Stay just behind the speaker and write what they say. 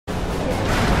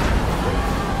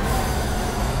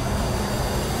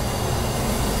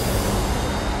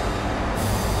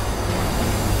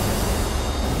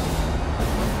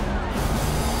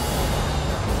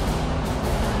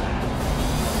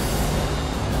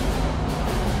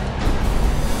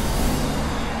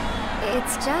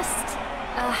It's just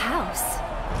a house.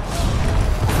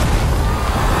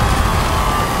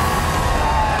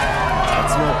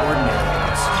 It's no ordinary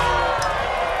house.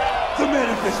 The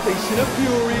manifestation of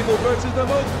pure evil versus the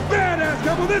most badass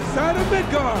couple this side of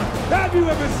Midgard! Have you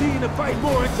ever seen a fight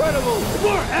more incredible,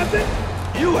 more epic?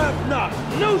 You have not!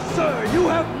 No sir, you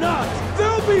have not!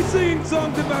 They'll be singing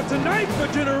songs about tonight for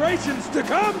generations to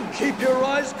come! Keep your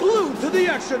eyes glued to the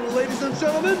action, ladies and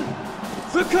gentlemen!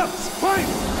 The cups, fight,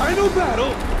 final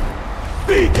battle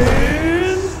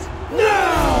begins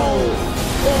now!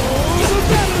 Oh, the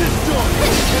battle is joined!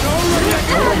 And already I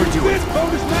can overdo this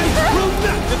bonus night will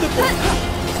not get the point!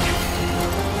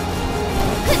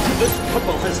 This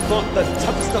couple has fought the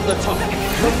toughest of the tough.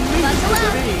 The least of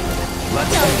the mean.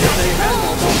 Let's hope that they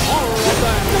handle the horror of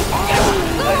that.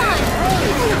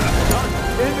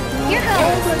 Here goes.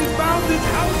 Already found this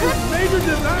house's major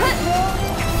design flaw.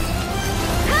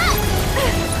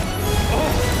 Oh,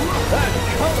 that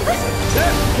color is a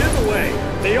dead giveaway.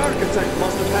 The architect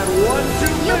must have had one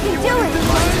too many when he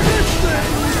designed this thing.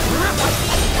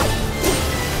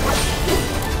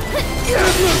 It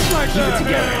looks like Keep it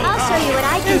together. I'll show you what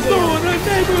I can it's do. going to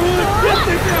neighborhood. Get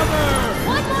together.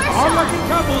 One more Our shot. lucky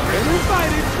couple is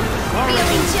invited to the sorry.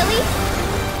 Feeling chilly?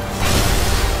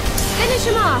 Finish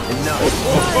him off. No.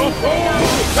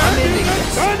 Turning a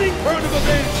stunning turn of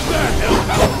events. The hell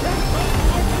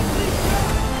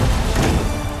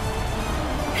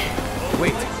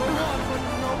Wait.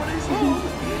 Nobody's home.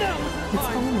 Now It's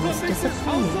almost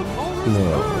disappointing.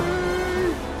 No,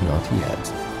 not yet.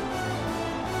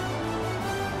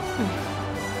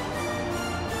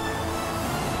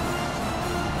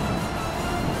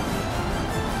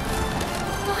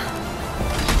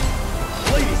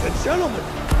 Ladies and gentlemen,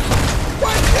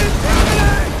 what is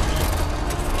happening?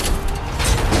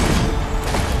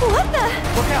 What the?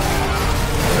 Look out.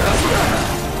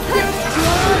 Get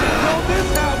dry! Well, this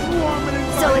house warm and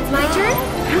inviting. So it's my turn?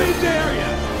 We dare ya!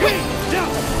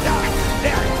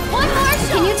 There! One more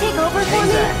shot. Can you take over for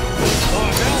me?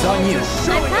 It's on you.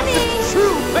 Showing I'm us coming. its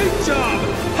true paint job!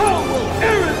 How will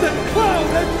Aerith and Cloud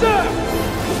and Death?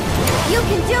 You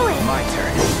can do it. My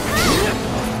turn.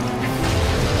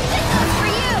 This one's for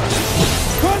you.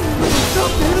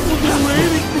 Stop the animals are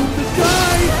waving through the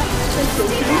sky! It's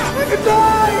okay, we're gonna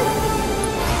die!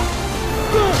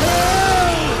 The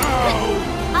hell!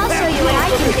 I'll show you what I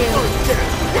can do.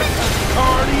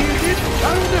 Party is it? I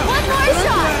don't know. One more But I'm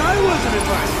shot. glad I wasn't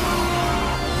invited.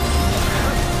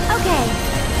 Okay.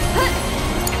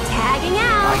 Tagging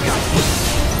out. I got you.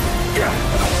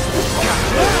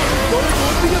 Going to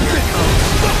be a bit.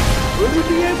 Will you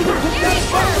be able to put Here that it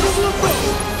bottom comes. of the boat?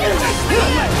 This one's for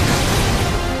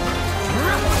you.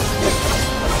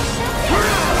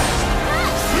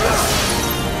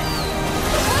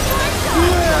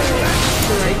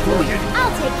 Take the lead.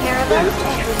 I'll take care of him.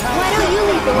 Why don't you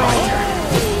lead the way?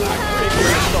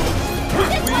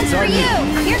 This one's for you.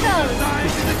 Here goes.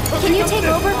 Can you take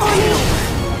over for me?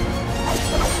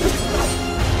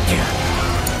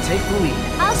 Take the lead.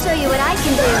 I'll show you what I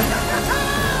can do.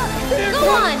 Here Go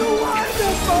comes on. the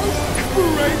wind-up boat.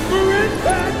 Brace for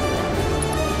impact.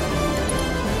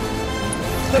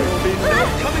 There will be no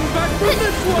coming back from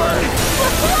this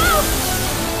one.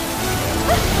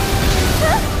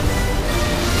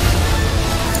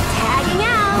 Tagging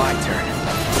out. My turn.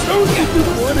 Don't you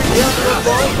just want to get the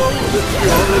ball boat with the two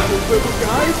little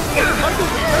guys? I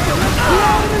just remember that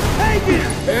Cloud is taken.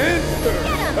 Answer.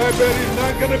 I bet he's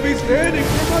not going to be standing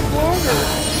for much longer.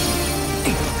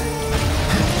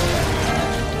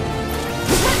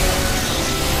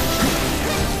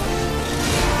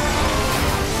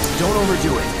 Don't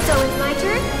overdo it. So it's my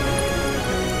turn?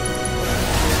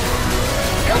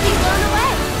 You'll be blown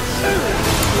away.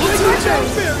 It's your turn.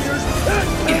 Barriers.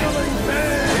 Backpedaling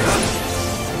man.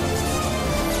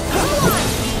 Come on.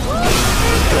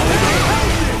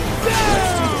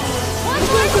 One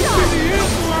more This shot. is the end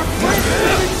to our great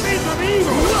face of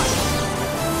evil.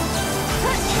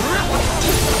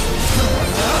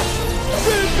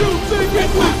 Did you think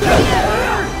it was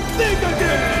that? Think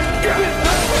again.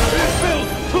 It's built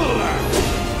cooler.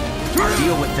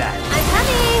 Deal with that. I'm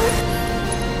coming.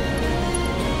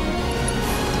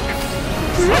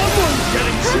 Someone's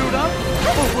getting chewed up.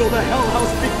 Or will the Hell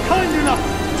House be kind enough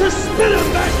to spit him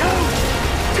back out?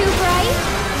 Too bright?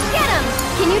 Get him.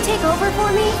 Can you take over for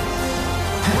me?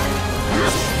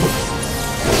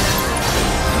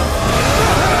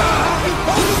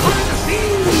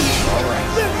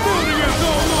 This building is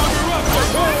no longer up to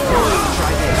code.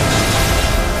 Try this.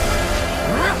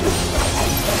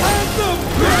 And the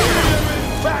barrier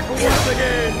is back once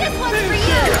again. This one's for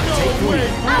you. No way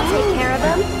I'll through. take care of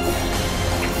him.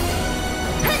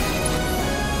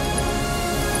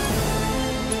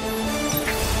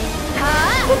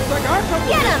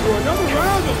 Get him! For another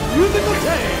round of musical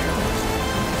chairs.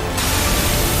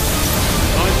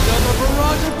 Another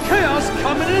barrage of chaos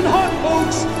coming in hot,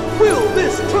 folks. Will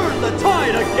this turn the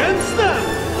tide against them?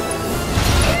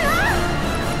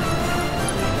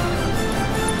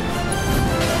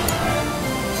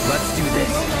 Let's do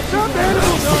this. Some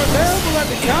animals are available at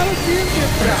the Coliseum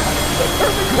gift shop. The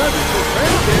perfect present for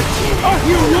Brandon. A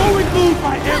heroic move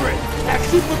by Erin.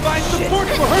 Actually provides support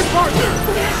for her partner.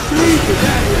 See to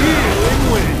that healing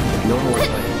win. No more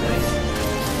playing nice.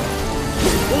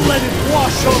 Let it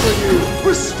wash over you.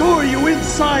 Restore you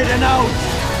inside and out.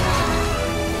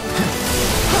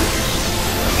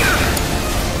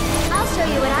 I'll show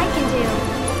you what I can do.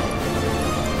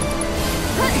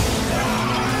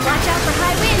 Watch out for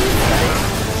high winds.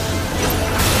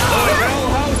 The Hell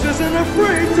House isn't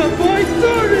afraid to fight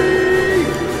dirty.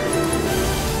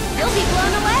 You'll be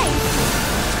blown away.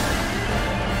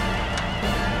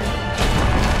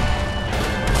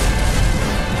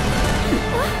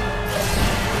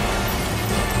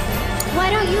 Why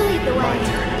don't you lead the way?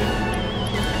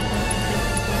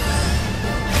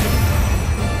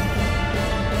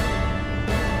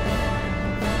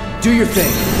 Do your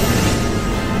thing.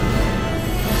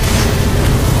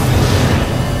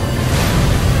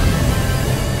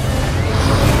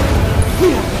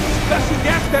 Special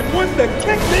gas that wants to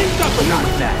kick things up a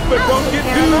notch. But don't get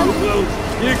too close.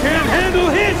 You can't handle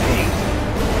his heat.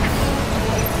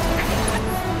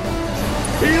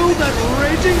 Feel that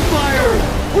raging fire.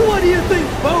 What do you think,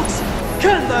 folks?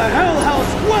 Can the Hell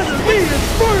House weather the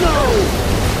inferno?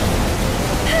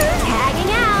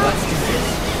 Tagging out. Let's do this.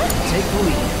 Take the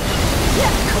lead.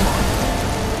 Come on.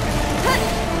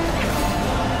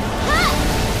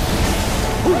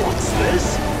 What's this?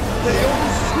 They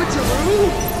almost switcheroo?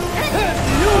 As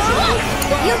usual,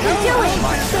 You can do it.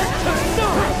 no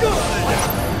good.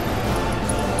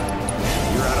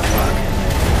 You're out of luck.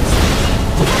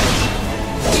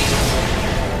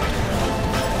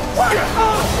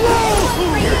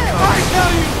 I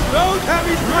tell you, those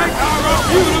heavy strikes are a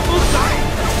beautiful sight.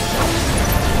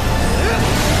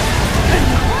 Can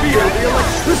you feel the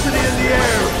electricity in the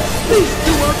air? These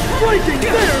two are breaking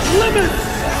their limits.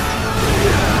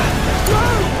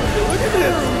 Look at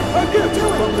this! A gift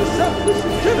from the selfless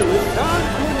and generous Don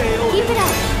Cuneo. Keep it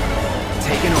up.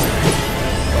 Taking over.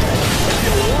 If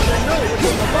you want to know what's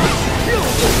in the box,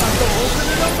 you'll just have to open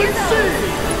it up and see.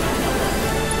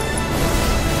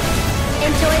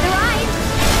 Enjoy the ride.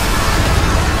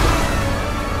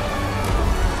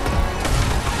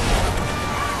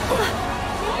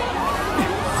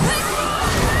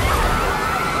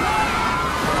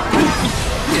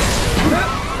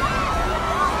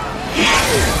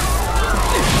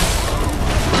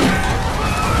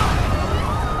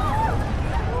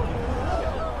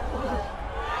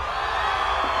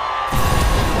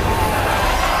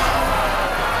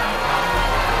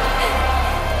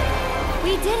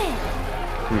 We did it.